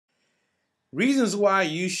Reasons why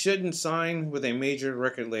you shouldn't sign with a major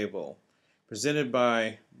record label, presented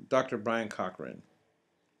by Dr. Brian Cochran.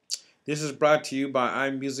 This is brought to you by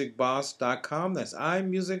imusicboss.com. That's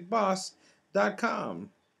imusicboss.com.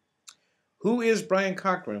 Who is Brian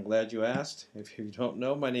Cochran? I'm glad you asked. If you don't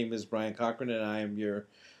know, my name is Brian Cochran, and I am your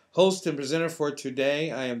host and presenter for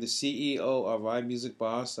today. I am the CEO of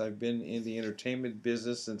iMusicBoss. I've been in the entertainment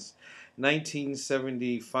business since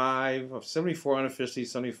 1975, 74 unofficially,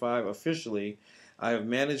 75 officially. I have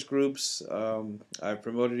managed groups. I've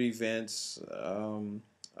promoted events.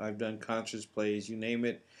 I've done concerts, plays, you name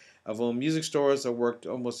it. I've owned music stores. I've worked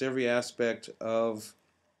almost every aspect of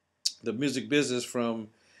the music business, from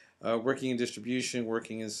working in distribution,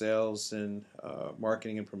 working in sales, and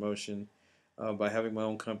marketing and promotion. By having my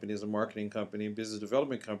own company as a marketing company and business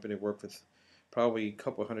development company, I work with probably a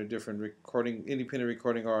couple hundred different independent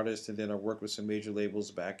recording artists, and then I worked with some major labels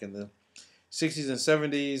back in the 60s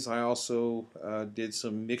and 70s. I also did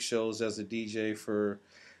some mix shows as a DJ for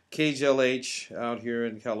KJLH out here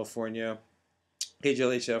in California,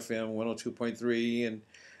 KJLH FM 102.3, and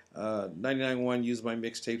 99.1 used my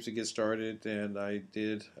mixtapes to get started, and I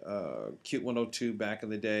did Cute 102 back in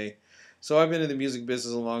the day. So I've been in the music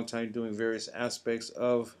business a long time, doing various aspects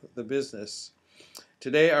of the business.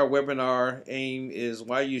 Today our webinar aim is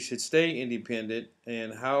why you should stay independent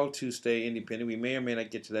and how to stay independent. We may or may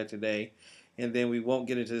not get to that today, and then we won't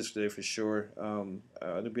get into this today for sure.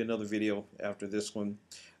 There'll be another video after this one,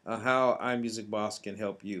 how iMusicBoss can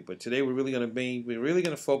help you. But today we're really going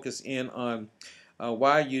to focus in on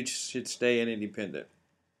why you should stay an independent.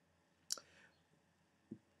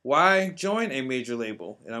 Why join a major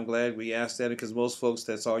label? And I'm glad we asked that, because most folks,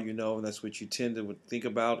 that's all you know, and that's what you tend to think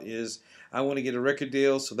about is, I want to get a record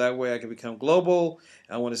deal so that way I can become global.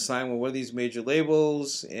 I want to sign with one of these major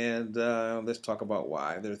labels, and let's talk about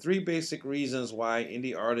why. There are three basic reasons why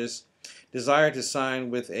indie artists desire to sign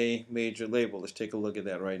with a major label. Let's take a look at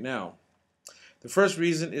that right now. The first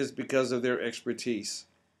reason is because of their expertise.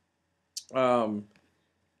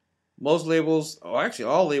 Most labels, or actually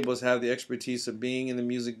all labels, have the expertise of being in the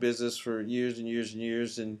music business for years and years and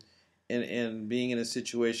years, and being in a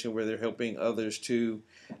situation where they're helping others to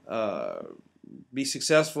be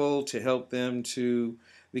successful, to help them to,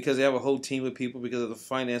 because they have a whole team of people, because of the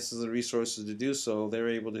finances and resources to do so, they're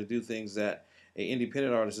able to do things that an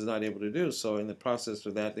independent artist is not able to do. So in the process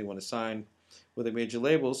of that, they want to sign with a major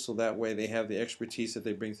label, so that way they have the expertise that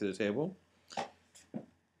they bring to the table.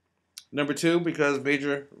 Number two, because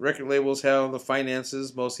major record labels have the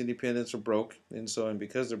finances. Most independents are broke, and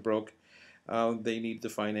because they're broke, they need the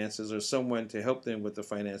finances or someone to help them with the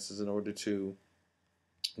finances in order to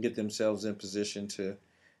get themselves in position to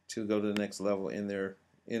go to the next level in their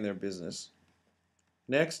business.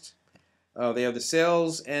 Next, they have the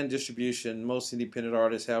sales and distribution. Most independent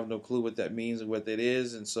artists have no clue what that means and what that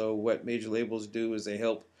is, and so what major labels do is they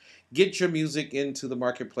help get your music into the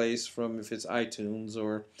marketplace, from, if it's iTunes,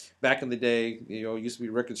 or back in the day, it used to be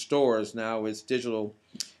record stores, now it's digital.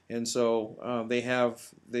 And so they have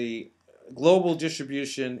the global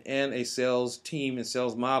distribution and a sales team and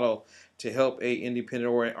sales model to help a independent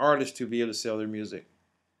or an artist to be able to sell their music.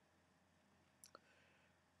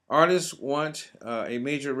 Artists want a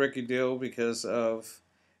major record deal because of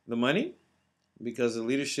the money, because of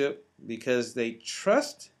leadership, because they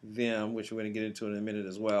trust them, which we're going to get into in a minute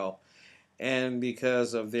as well, and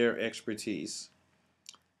because of their expertise.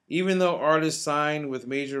 Even though artists sign with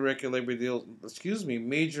major record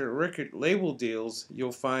label deals,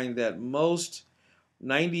 you'll find that most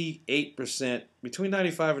 98%, between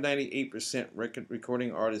 95 and 98%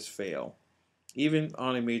 recording artists fail, even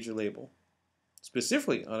on a major label,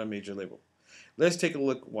 specifically on a major label. Let's take a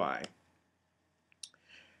look why.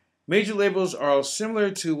 Major labels are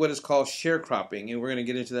similar to what is called sharecropping, and we're going to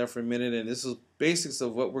get into that for a minute. And this is basics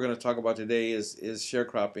of what we're going to talk about today is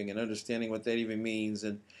sharecropping, and understanding what that even means,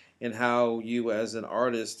 and how you as an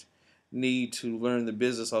artist need to learn the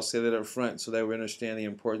business. I'll say that up front so that we understand the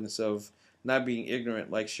importance of not being ignorant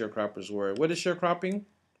like sharecroppers were. What is sharecropping?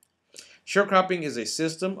 Sharecropping is a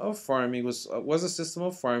system of farming, was a system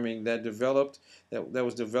of farming that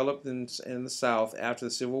was developed in the South after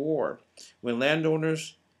the Civil War, when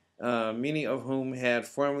landowners, many of whom had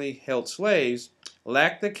formerly held slaves,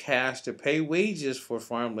 lacked the cash to pay wages for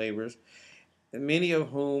farm laborers, and many of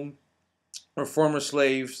whom were former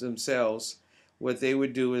slaves themselves. What they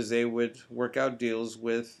would do is they would work out deals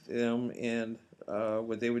with them, and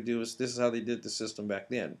what they would do is, this is how they did the system back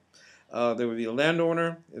then. There would be a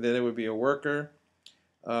landowner, and then there would be a worker,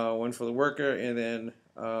 one for the worker, and then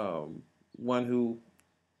one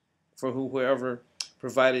for whoever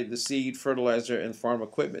provided the seed, fertilizer, and farm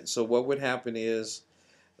equipment. So what would happen is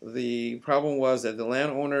the problem was that the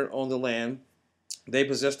landowner owned the land, they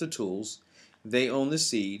possessed the tools, they owned the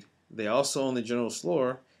seed, they also owned the general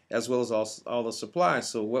store as well as all the supplies.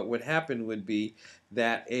 So what would happen would be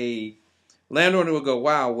that a landowner would go,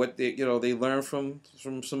 "Wow, what they learned from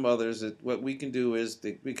some others that what we can do is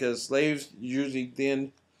because slaves usually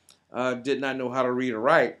then did not know how to read or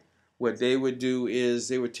write. What they would do is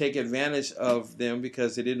they would take advantage of them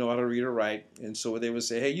because they didn't know how to read or write, and so they would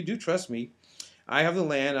say, "Hey, you do trust me. I have the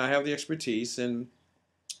land, I have the expertise, and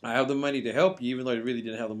I have the money to help you," even though they really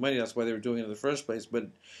didn't have the money. That's why they were doing it in the first place. But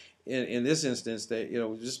in this instance, they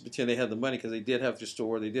just pretend they had the money because they did have the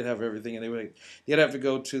store, they did have everything, and they'd have to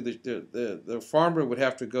go to the farmer would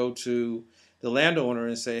have to go to the landowner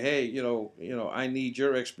and say, "Hey, I need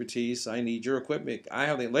your expertise, I need your equipment, I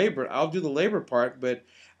have the labor, I'll do the labor part, but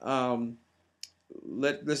um,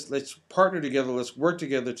 let's partner together, let's work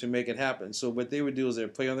together to make it happen." So what they would do is they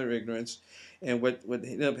would play on their ignorance, and what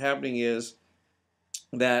ended up happening is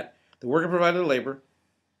that the worker provided the labor.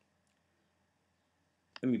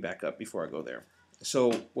 Let me back up before I go there.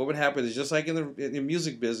 So what would happen is just like in the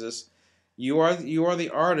music business, you are the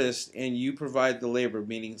artist and you provide the labor,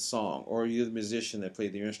 meaning song, or you're the musician that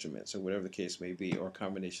played the instruments, or whatever the case may be, or a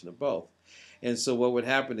combination of both. And so what would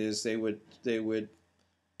happen is they would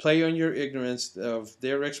play on your ignorance of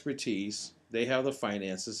their expertise. They have the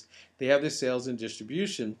finances, they have the sales and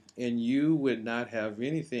distribution, and you would not have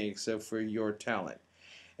anything except for your talent.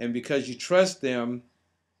 And because you trust them,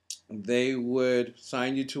 they would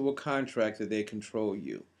sign you to a contract that they control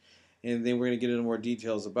you. And then we're going to get into more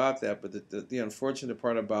details about that. But the unfortunate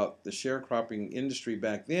part about the sharecropping industry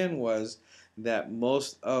back then was that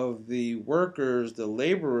most of the workers, the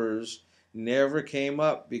laborers, never came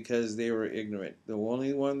up because they were ignorant. The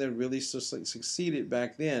only one that really succeeded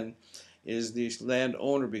back then is the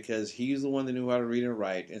landowner because he's the one that knew how to read and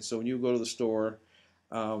write. And so when you go to the store,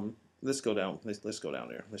 let's go down. Let's go down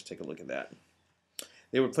there. Let's take a look at that.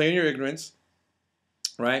 They would play in your ignorance,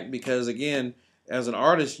 right? Because again, as an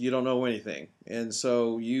artist, you don't know anything, and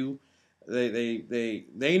so they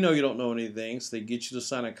know you don't know anything, so they get you to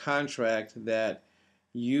sign a contract that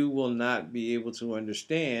you will not be able to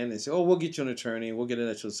understand, and say, "Oh, we'll get you an attorney. We'll get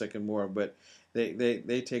into that in a second more." But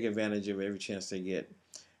they take advantage of every chance they get.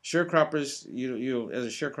 Sharecroppers, you as a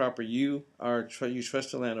sharecropper, you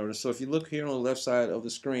trust the landowner. So if you look here on the left side of the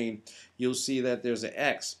screen, you'll see that there's an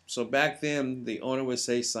X. So back then, the owner would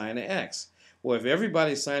say, "Sign an X." Well, if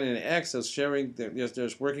everybody's signing an X that's sharing,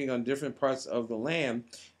 there's working on different parts of the land,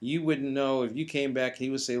 you wouldn't know if you came back. He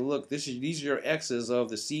would say, "Look, these are your X's of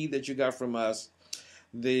the seed that you got from us,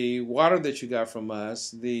 the water that you got from us,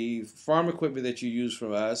 the farm equipment that you use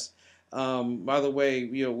from us. By the way,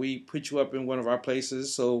 we put you up in one of our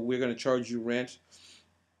places, so we're going to charge you rent."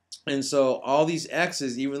 And so all these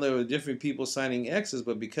X's, even though there were different people signing X's,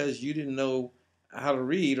 but because you didn't know how to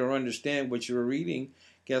read or understand what you were reading,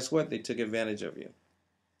 guess what? They took advantage of you.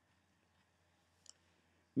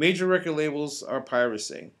 Major record labels are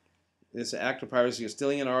piracy. It's an act of piracy. You're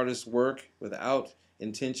stealing an artist's work without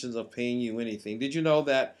intentions of paying you anything. Did you know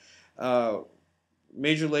that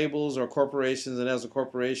major labels or corporations, and as a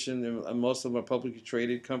corporation, and most of them are publicly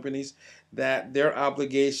traded companies, that their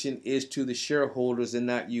obligation is to the shareholders and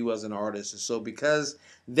not you as an artist? And so because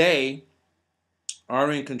they are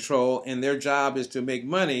in control and their job is to make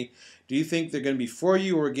money, do you think they're going to be for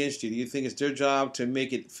you or against you? Do you think it's their job to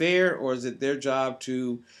make it fair, or is it their job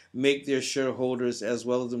to make their shareholders as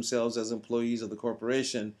well as themselves as employees of the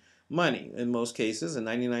corporation money? In most cases, and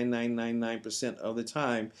 99.999% of the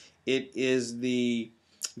time, it is the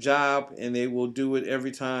job, and they will do it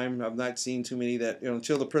every time. I've not seen too many that,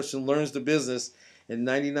 until the person learns the business, in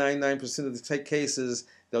 99.9% of the cases,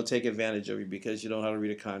 they'll take advantage of you because you don't know how to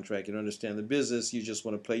read a contract, you don't understand the business, you just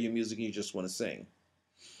want to play your music, and you just want to sing.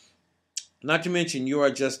 Not to mention, you are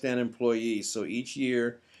just an employee. So each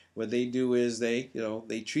year, what they do is they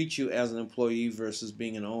treat you as an employee versus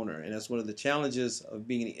being an owner, and that's one of the challenges of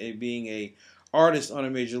being a artist on a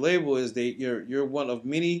major label. Is you're one of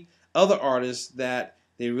many other artists that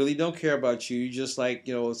they really don't care about you. You just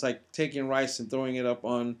it's like taking rice and throwing it up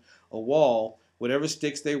on a wall. Whatever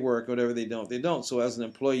sticks, they work. Whatever they don't, they don't. So as an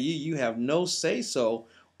employee, you have no say so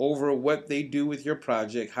over what they do with your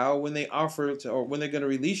project, how when they offer to, or when they're going to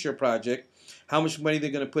release your project, how much money they're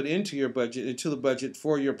going to put into the budget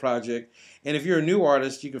for your project. And if you're a new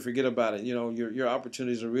artist, you can forget about it. Your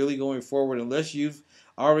opportunities are really going forward unless you've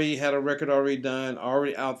already had a record already done,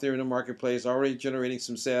 already out there in the marketplace, already generating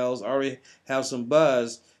some sales, already have some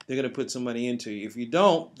buzz. They're going to put some money into you. If you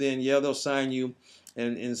don't, then they'll sign you,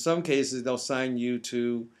 and in some cases they'll sign you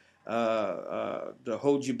to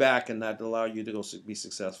hold you back and not allow you to go be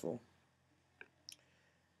successful.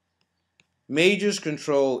 Majors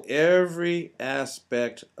control every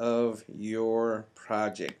aspect of your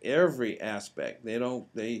project. Every aspect.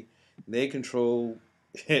 They control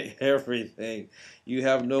everything. You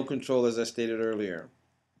have no control, as I stated earlier.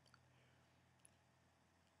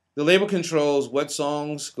 The label controls what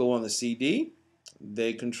songs go on the CD.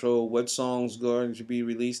 They control what songs are going to be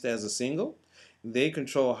released as a single. They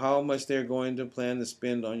control how much they're going to plan to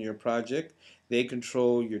spend on your project. They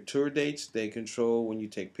control your tour dates. They control when you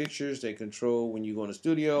take pictures. They control when you go in the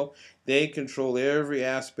studio. They control every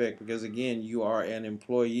aspect because, again, you are an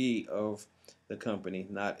employee of the company,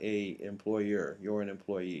 not a employer. You're an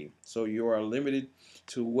employee. So you are limited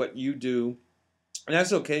to what you do. And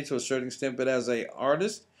that's okay to a certain extent, but as an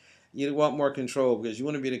artist, you want more control because you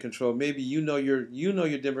want to be in control. Maybe you know your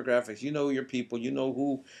demographics, you know your people, you know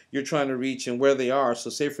who you're trying to reach and where they are. So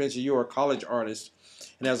say for instance you're a college artist,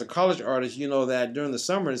 and as a college artist, you know that during the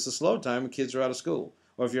summer it's a slow time when kids are out of school.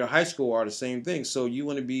 Or if you're a high school artist, same thing. So you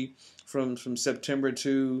want to be from September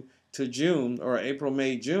to June, or April,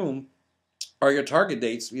 May, June are your target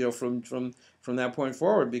dates, from that point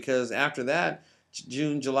forward, because after that,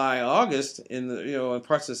 June, July, August, in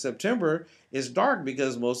parts of September, it's dark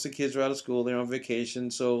because most of the kids are out of school, they're on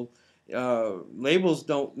vacation. So labels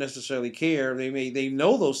don't necessarily care. They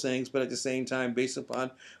know those things, but at the same time, based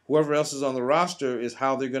upon whoever else is on the roster, is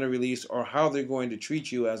how they're going to release or how they're going to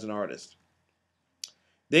treat you as an artist.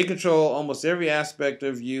 They control almost every aspect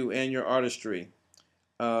of you and your artistry.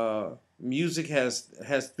 Music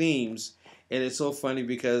has themes, and it's so funny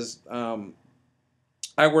because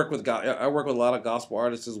I work with a lot of gospel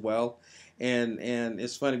artists as well, and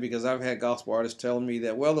it's funny because I've had gospel artists telling me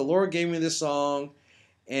that, well, the Lord gave me this song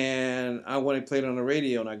and I want to play it on the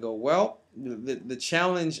radio. And I go, well, the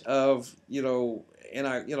challenge of, and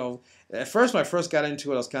at first when I first got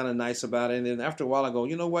into it, I was kind of nice about it. And then after a while I go,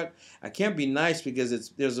 you know what? I can't be nice because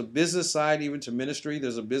there's a business side even to ministry.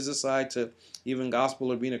 There's a business side to even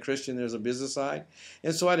gospel or being a Christian. There's a business side.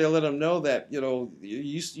 And so I had to let them know that,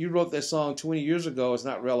 you wrote that song 20 years ago. It's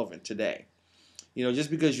not relevant today.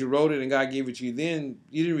 Just because you wrote it and God gave it to you then,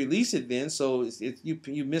 you didn't release it then, so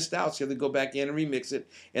you missed out. So you have to go back in and remix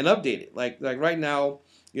it and update it. Like right now,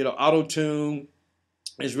 auto tune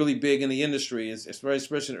is really big in the industry. It's very,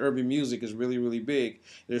 especially in urban music, is really, really big.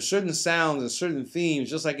 There's certain sounds and certain themes,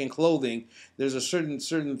 just like in clothing. There's a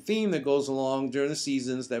certain theme that goes along during the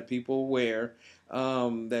seasons that people wear,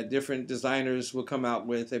 that different designers will come out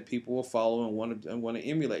with, that people will follow and want to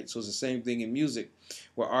emulate. So it's the same thing in music,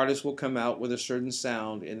 where artists will come out with a certain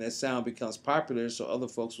sound, and that sound becomes popular, so other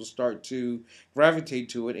folks will start to gravitate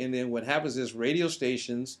to it. And then what happens is radio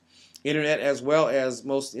stations, internet, as well as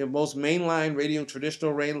most mainline radio,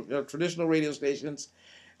 traditional radio stations,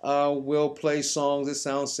 will play songs that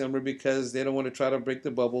sound similar because they don't want to try to break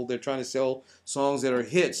the bubble. They're trying to sell songs that are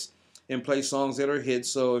hits and play songs that are hits.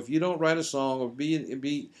 So if you don't write a song or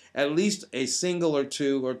be at least a single or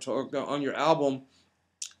two or on your album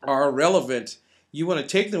are relevant, you want to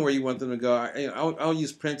take them where you want them to go. I'll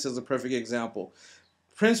use Prince as a perfect example.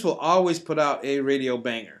 Prince will always put out a radio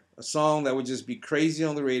banger, a song that would just be crazy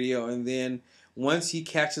on the radio, and then once he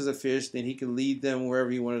catches a fish, then he can lead them wherever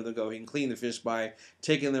he wanted to go. He can clean the fish by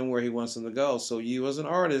taking them where he wants them to go. So you, as an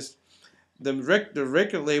artist, the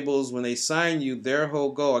record labels, when they sign you, their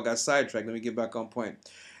whole goal, I got sidetracked, let me get back on point.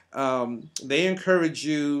 They encourage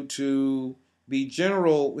you to be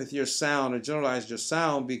general with your sound or generalize your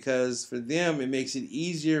sound, because for them it makes it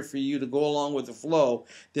easier for you to go along with the flow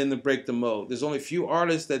than to break the mode. There's only a few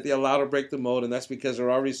artists that they allow to break the mode, and that's because they're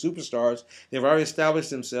already superstars. They've already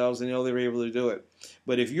established themselves and they were able to do it.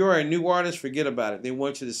 But if you're a new artist, forget about it. They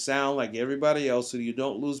want you to sound like everybody else so you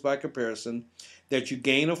don't lose by comparison, that you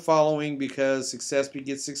gain a following, because success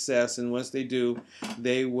begets success, and once they do,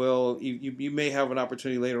 they will. You may have an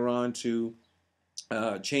opportunity later on to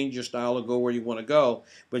change your style or go where you want to go.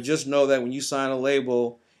 But just know that when you sign a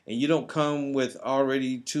label and you don't come with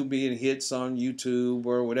already 2 billion hits on YouTube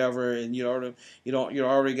or whatever, and you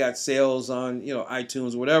already got sales on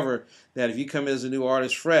iTunes or whatever, that if you come in as a new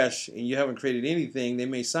artist fresh and you haven't created anything, they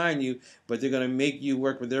may sign you, but they're going to make you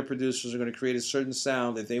work with their producers. They're going to create a certain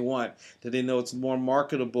sound that they want, that they know it's more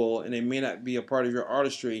marketable, and it may not be a part of your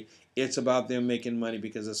artistry. It's about them making money,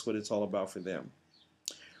 because that's what it's all about for them.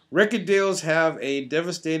 Record deals have a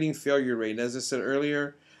devastating failure rate. As I said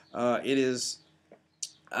earlier, it is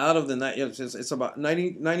out of it's about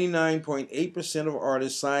 99.8% of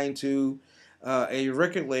artists signed to a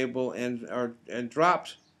record label and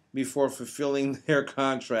dropped before fulfilling their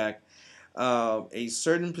contract. A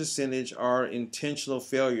certain percentage are intentional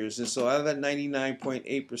failures, and so out of that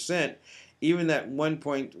 99.8%, even that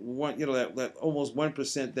 1.1, that almost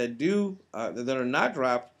 1% that are not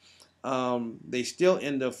dropped, they still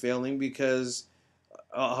end up failing because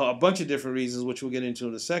a bunch of different reasons, which we'll get into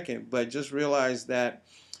in a second. But just realize that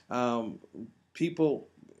um, people,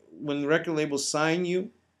 when the record labels sign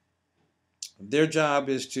you, their job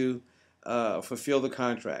is to fulfill the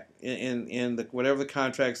contract, and whatever the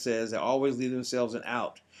contract says, they always leave themselves an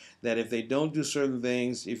out. That if they don't do certain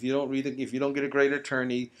things, if you don't read, if you don't get a great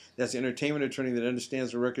attorney, that's an entertainment attorney that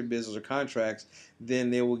understands the record business or contracts,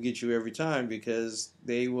 then they will get you every time because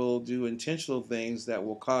they will do intentional things that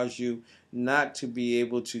will cause you not to be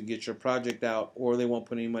able to get your project out, or they won't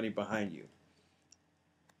put any money behind you.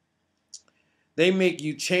 They make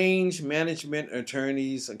you change management,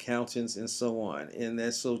 attorneys, accountants, and so on, and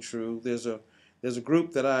that's so true. There's a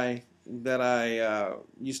group that I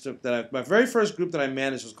used to my very first group that I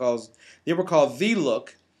managed was called they were called The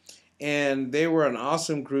Look, and they were an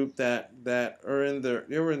awesome group that are in the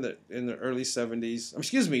they were in the early '70s,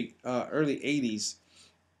 excuse me, early '80s,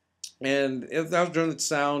 and that was during the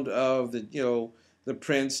sound of the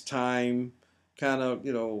Prince time kind of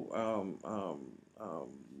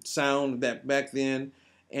sound that back then,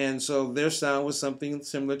 and so their sound was something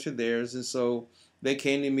similar to theirs, and so they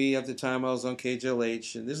came to me at the time I was on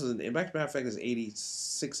KJLH, and this is, in matter of fact, it's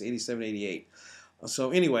 86, 87, 88. So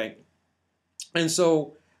anyway, and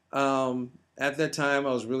so at that time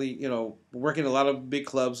I was really, working a lot of big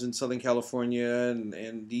clubs in Southern California and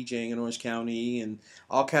DJing in Orange County and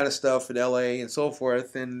all kind of stuff in LA and so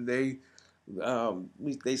forth, and they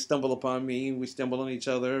stumbled upon me. We stumbled on each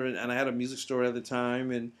other, and I had a music store at the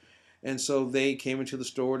time, and so they came into the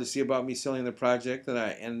store to see about me selling the project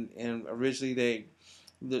that and originally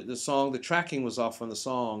the song, the tracking was off on the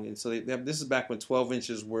song, and so this is back when 12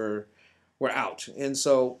 inches were out, and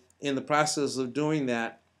so in the process of doing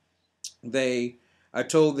that, I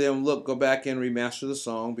told them, look, go back and remaster the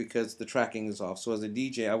song because the tracking is off. So as a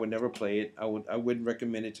DJ, I would never play it. I wouldn't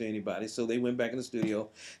recommend it to anybody. So they went back in the studio.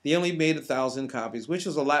 They only made 1,000 copies, which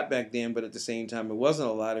was a lot back then, but at the same time, it wasn't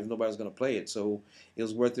a lot if nobody was going to play it. So it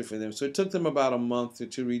was worth it for them. So it took them about a month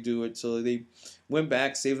to redo it. So they went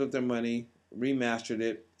back, saved up their money, remastered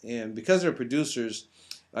it, and because they're producers,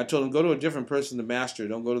 I told them, go to a different person to master.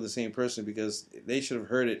 Don't go to the same person because they should have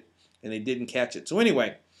heard it and they didn't catch it. So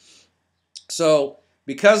anyway. So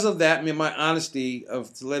because of that, I mean, my honesty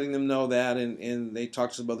of letting them know that, and they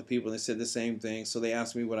talked to some other people and they said the same thing. So they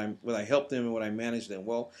asked me would I help them and would I manage them.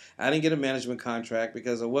 Well, I didn't get a management contract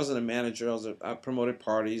because I wasn't a manager. I promoted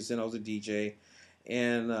parties and I was a DJ,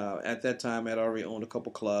 and at that time I'd already owned a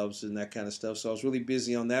couple clubs and that kind of stuff. So I was really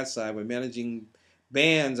busy on that side. But managing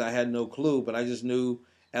bands, I had no clue. But I just knew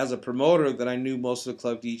as a promoter that I knew most of the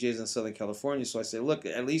club DJs in Southern California. So I said, look,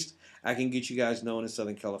 at least I can get you guys known in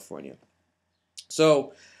Southern California.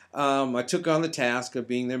 So I took on the task of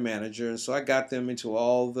being their manager, and so I got them into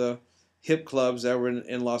all the hip clubs that were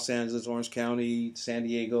in Los Angeles, Orange County, San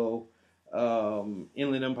Diego,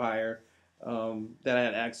 Inland Empire, that I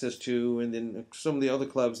had access to, and then some of the other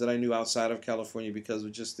clubs that I knew outside of California because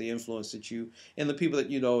of just the influence that you and the people that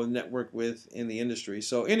you know and network with in the industry.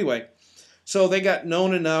 So anyway, so they got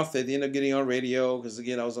known enough that they ended up getting on radio because,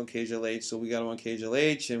 again, I was on KJLH, so we got them on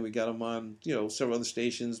KJLH, and we got them on, several other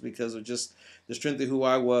stations because of just the strength of who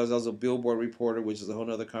I was. I was a Billboard reporter, which is a whole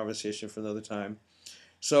other conversation for another time.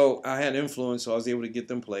 So I had influence, so I was able to get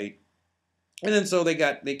them played. And then so they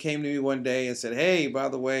came to me one day and said, hey, by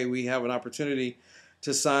the way, we have an opportunity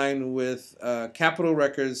to sign with Capitol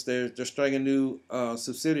Records. They're starting a new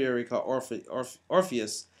subsidiary called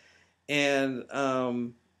Orpheus.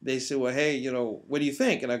 And they said, well, hey, what do you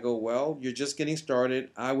think? And I go, well, you're just getting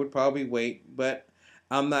started. I would probably wait, but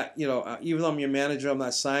I'm not, even though I'm your manager, I'm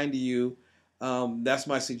not signed to you. That's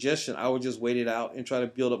my suggestion. I would just wait it out and try to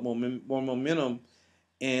build up more momentum,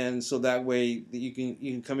 and so that way you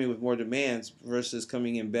can come in with more demands versus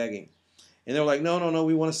coming in begging. And they were like, no,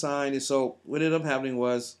 we want to sign. And so what ended up happening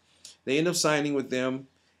was they ended up signing with them,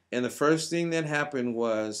 and the first thing that happened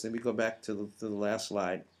was, let me go back to the last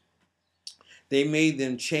slide. They made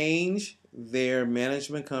them change their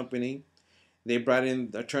management company. They brought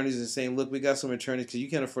in attorneys and saying, look, we got some attorneys because you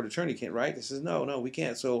can't afford an attorney, can't, right? They says, no, we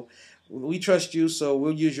can't. So we trust you, so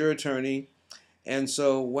we'll use your attorney. And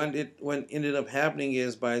so what ended up happening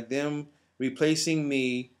is by them replacing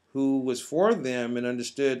me, who was for them and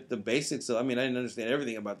understood the basics of, I mean, I didn't understand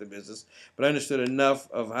everything about the business, but I understood enough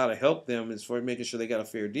of how to help them as far as making sure they got a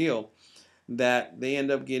fair deal, that they end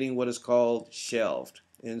up getting what is called shelved.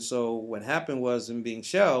 And so what happened was, in being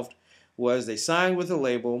shelved, was they signed with a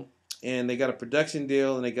label and they got a production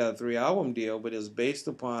deal and they got a 3-album deal, but it was based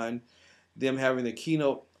upon them having the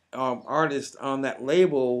keynote artist on that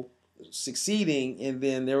label succeeding, and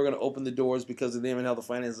then they were going to open the doors because of them and how the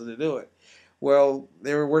finances to do it. Well,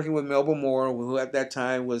 they were working with Melba Moore, who at that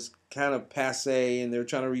time was kind of passe, and they were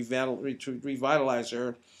trying to revitalize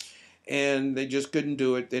her, and they just couldn't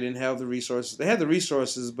do it. They didn't have the resources. They had the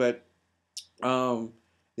resources, but um,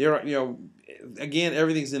 they're again,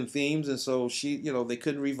 everything's in themes, and so they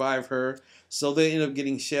couldn't revive her, so they ended up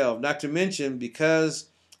getting shelved. Not to mention, because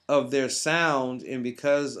of their sound and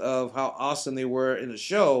because of how awesome they were in the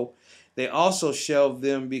show, they also shelved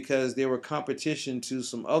them because they were competition to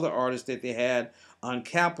some other artists that they had on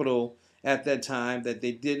Capitol at that time, that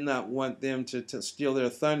they did not want them to steal their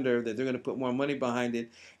thunder, that they're going to put more money behind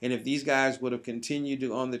it. And if these guys would have continued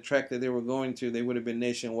on the track that they were going to, they would have been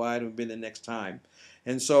nationwide, would have been the next time.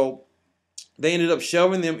 And so they ended up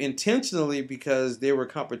shelving them intentionally because they were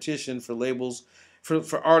competition for labels,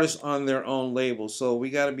 for artists on their own labels. So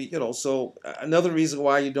we got to be, so another reason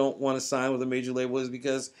why you don't want to sign with a major label is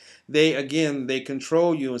because they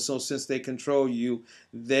control you. And so since they control you,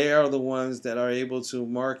 they are the ones that are able to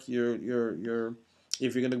mark your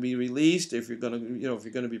if you're going to be released, if you're going to, if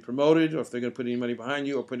you're going to be promoted, or if they're going to put any money behind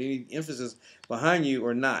you or put any emphasis behind you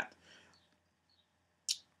or not.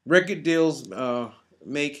 Record deals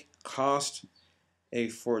make cost a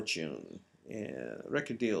fortune. Yeah,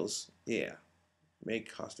 record deals, yeah,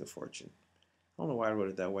 make cost a fortune. I don't know why I wrote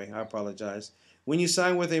it that way. I apologize. When you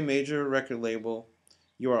sign with a major record label,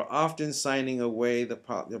 you are often signing away the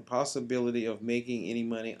possibility of making any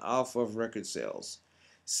money off of record sales.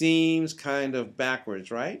 Seems kind of backwards,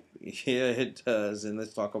 right? Yeah, it does, and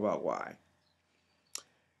let's talk about why.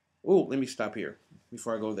 Oh, let me stop here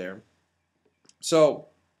before I go there. So,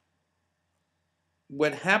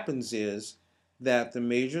 what happens is that the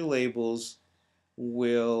major labels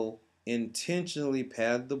will intentionally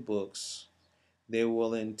pad the books. They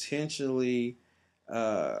will intentionally,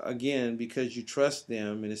 again, because you trust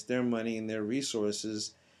them and it's their money and their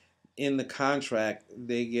resources, in the contract,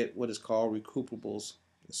 they get what is called recuperables.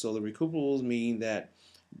 So the recuperables mean that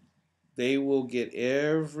they will get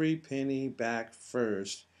every penny back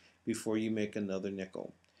first before you make another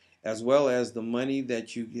nickel, as well as the money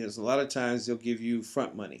that you give. A lot of times they'll give you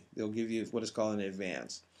front money. They'll give you what is called an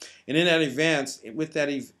advance. And in that advance, with that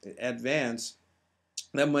advance,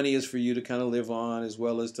 that money is for you to kind of live on, as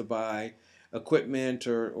well as to buy equipment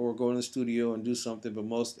or go in the studio and do something. But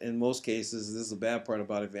in most cases, this is the bad part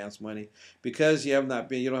about advance money, because you don't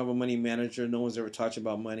have a money manager. No one's ever taught you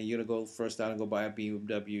about money. You're gonna go first out and go buy a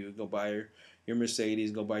BMW, go buy your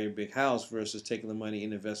Mercedes, go buy your big house, versus taking the money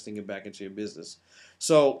and investing it back into your business.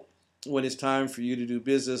 So when it's time for you to do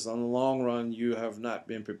business on the long run, you have not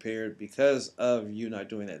been prepared because of you not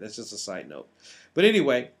doing that. That's just a side note. But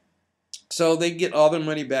anyway, so they get all their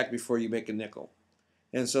money back before you make a nickel.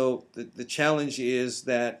 And so the challenge is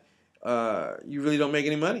that you really don't make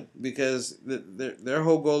any money, because their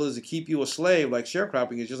whole goal is to keep you a slave, like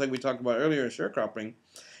sharecropping is, just like we talked about earlier in sharecropping,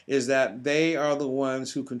 is that they are the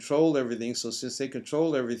ones who control everything. So since they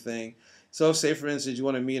control everything, so say for instance you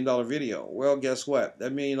want $1 million video. Well, guess what?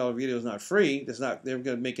 That $1 million video is not free. They're going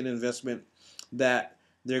to make an investment that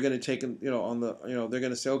they're going to take, they're going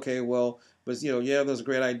to say, okay, well, but yeah, that was a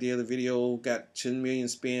great idea. The video got 10 million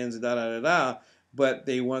spins, da da da da. But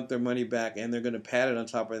they want their money back, and they're going to pad it on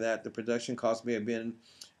top of that. The production cost may have been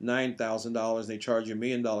 $9,000. They charge you $1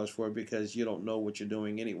 million for it because you don't know what you're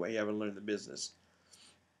doing anyway. You haven't learned the business.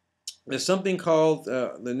 There's something called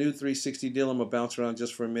the new 360 deal. I'm going to bounce around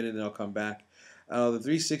just for a minute and I'll come back. The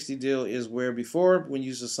 360 deal is where before, when you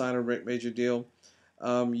used to sign a major deal,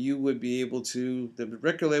 you would be able to, the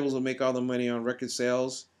record labels will make all the money on record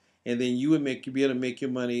sales, and then you would be able to make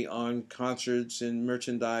your money on concerts and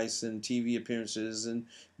merchandise and TV appearances and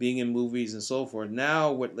being in movies and so forth.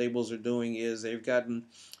 Now what labels are doing is they've gotten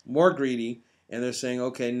more greedy, and they're saying,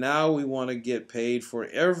 okay, now we want to get paid for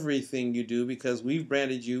everything you do because we've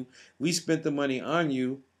branded you, we spent the money on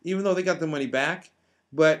you, even though they got the money back.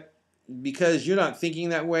 But because you're not thinking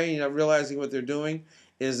that way, you're not realizing what they're doing,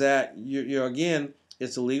 is that you're again,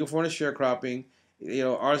 it's illegal for sharecropping.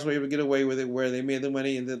 Artists were able to get away with it where they made the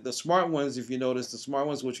money. And the smart ones, if you notice, the smart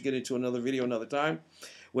ones, which we'll get into another video another time,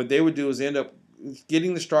 what they would do is end up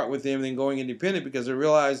getting the start with them and then going independent, because they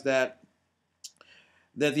realized that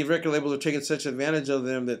the record labels are taking such advantage of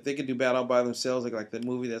them that they can do bad all by themselves. Like the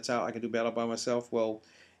movie that's out, I can do bad all by myself. Well,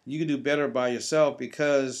 you can do better by yourself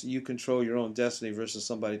because you control your own destiny versus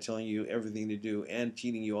somebody telling you everything to do and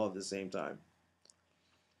cheating you all at the same time.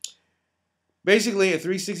 Basically, a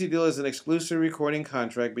 360 deal is an exclusive recording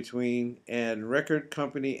contract between a record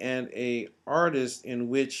company and a artist, in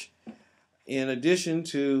which, in addition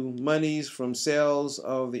to monies from sales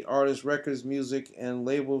of the artist's records, music, and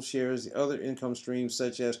label shares the other income streams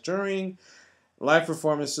such as touring, live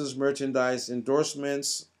performances, merchandise,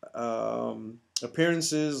 endorsements,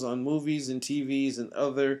 appearances on movies and TVs, and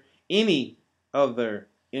any other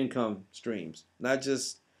income streams. Not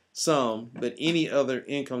just some, but any other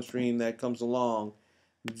income stream that comes along,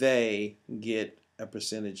 they get a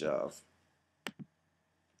percentage of.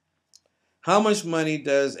 How much money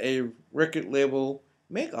does a record label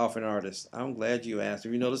make off an artist? I'm glad you asked.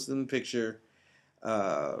 If you notice in the picture,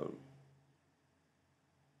 uh,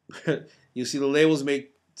 you see the labels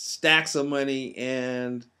make stacks of money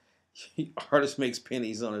and artist makes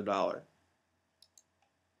pennies on a dollar.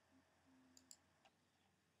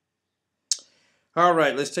 All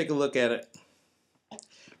right, let's take a look at it.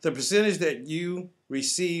 The percentage that you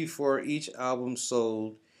receive for each album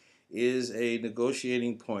sold is a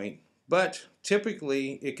negotiating point, but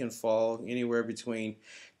typically it can fall anywhere between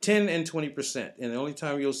 10 and 20%. And the only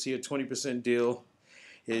time you'll see a 20% deal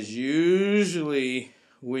is usually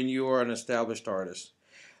when you are an established artist.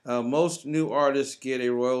 Most new artists get a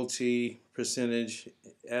royalty percentage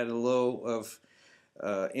at a low of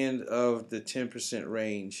end of the 10%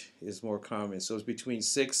 range is more common. So it's between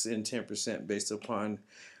 6 and 10% based upon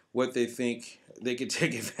what they think they can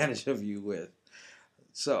take advantage of you with.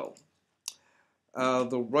 So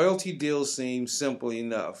the royalty deal seems simple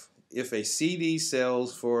enough. If a CD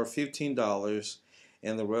sells for $15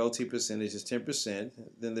 and the royalty percentage is 10%,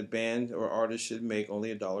 then the band or artist should make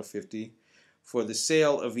only $1.50 for the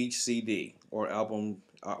sale of each CD or album.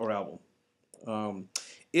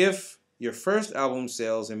 If your first album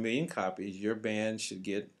sells 1,000,000 copies, your band should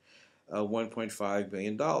get $1.5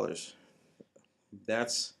 million.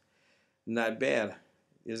 That's not bad,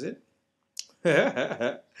 is it?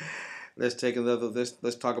 Let's take another.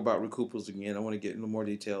 Let's talk about recoupables again. I want to get into more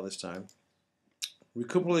detail this time.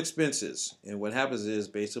 Recoupable expenses, and what happens is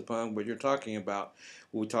based upon what you're talking about,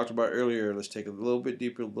 what we talked about earlier. Let's take a little bit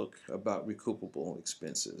deeper look about recoupable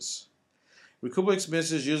expenses. Recoupable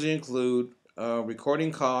expenses usually include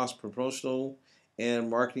recording costs, promotional and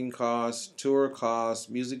marketing costs, tour costs,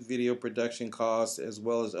 music video production costs, as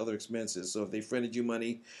well as other expenses. So if they fronted you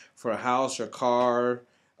money for a house or car,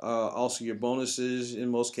 also your bonuses in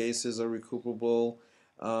most cases are recoupable.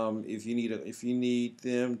 If you need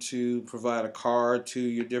them to provide a card to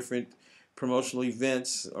your different promotional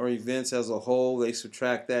events or events as a whole, they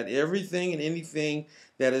subtract that. Everything and anything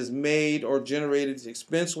that is made or generated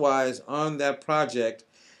expense-wise on that project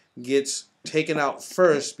gets taken out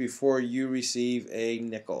first before you receive a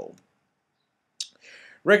nickel.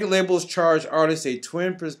 Record labels charge artists a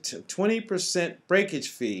 20% breakage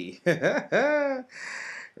fee.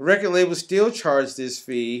 Record labels still charge this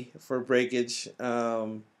fee for breakage,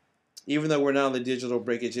 even though we're now in the digital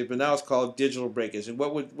breakage, but now it's called digital breakage. And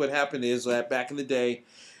what happened is that back in the day,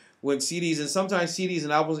 when CDs, and sometimes CDs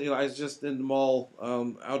and albums, I was just in the mall,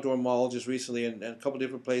 outdoor mall just recently, and a couple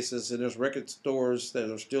different places, and there's record stores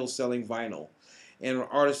that are still selling vinyl, and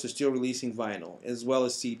artists are still releasing vinyl as well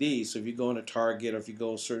as CDs. So if you go into Target or if you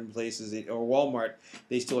go certain places or Walmart,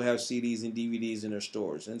 they still have CDs and DVDs in their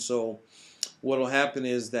stores. And so what will happen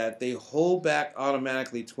is that they hold back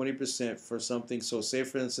automatically 20% for something. So say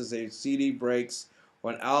for instance a CD breaks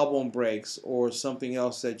or an album breaks or something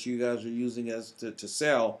else that you guys are using as to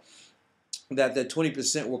sell, that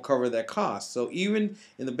 20% will cover that cost. So even,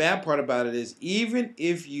 and the bad part about it is, even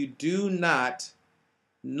if you do not,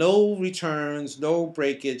 no returns, no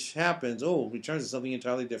breakage happens. Oh, returns is something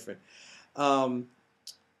entirely different.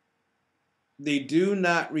 They do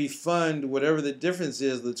not refund whatever the difference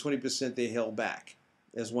is, the 20% they held back.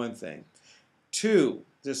 That's one thing. Two,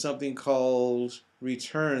 there's something called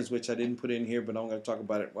returns, which I didn't put in here, but I'm going to talk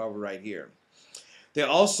about it while we're right here. They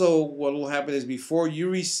also, what will happen is before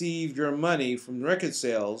you receive your money from record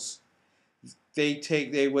sales,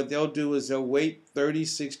 what they'll do is they'll wait 30,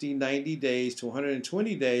 60, 90 days to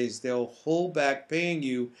 120 days. They'll hold back paying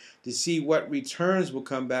you to see what returns will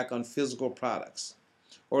come back on physical products.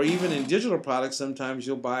 Or even in digital products, sometimes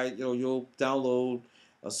you'll download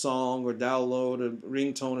a song or download a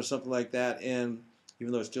ringtone or something like that, and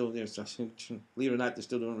even though it's still, believe it or not, they're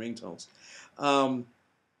still doing ringtones.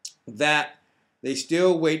 That they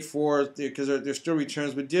still wait for, because there's still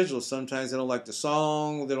returns with digital. Sometimes they don't like the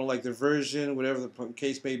song, they don't like the version, whatever the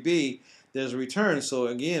case may be, there's a return. So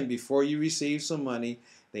again, before you receive some money,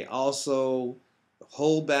 they also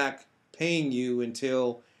hold back paying you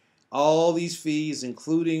until all these fees,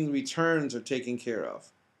 including returns, are taken care of.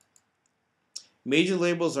 Major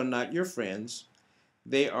labels are not your friends.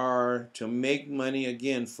 They are to make money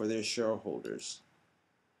again for their shareholders.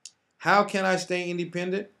 How can I stay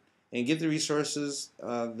independent and get the resources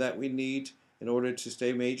that we need in order to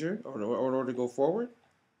stay major or in order to go forward?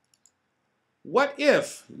 What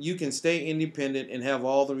if you can stay independent and have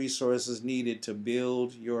all the resources needed to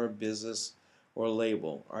build your business or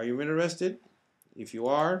label? Are you interested? If you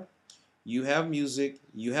are, you have music,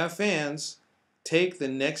 you have fans, take the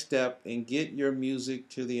next step and get your music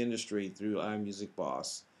to the industry through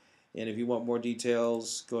iMusicBoss. And if you want more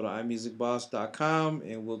details, go to imusicboss.com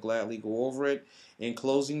and we'll gladly go over it. In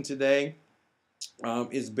closing today,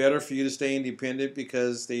 it's better for you to stay independent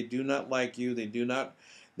because they do not like you.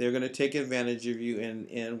 They're going to take advantage of you.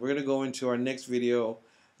 And we're going to go into our next video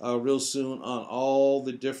real soon on all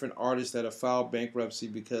the different artists that have filed bankruptcy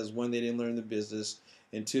because one, they didn't learn the business,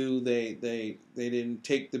 and two, they didn't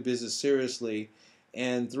take the business seriously,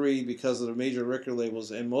 and three, because of the major record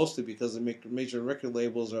labels, and mostly because the major record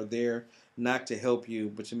labels are there not to help you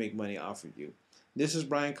but to make money off of you. This is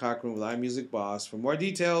Brian Cochran with iMusicBoss. For more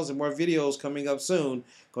details and more videos coming up soon,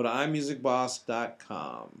 go to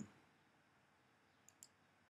imusicboss.com.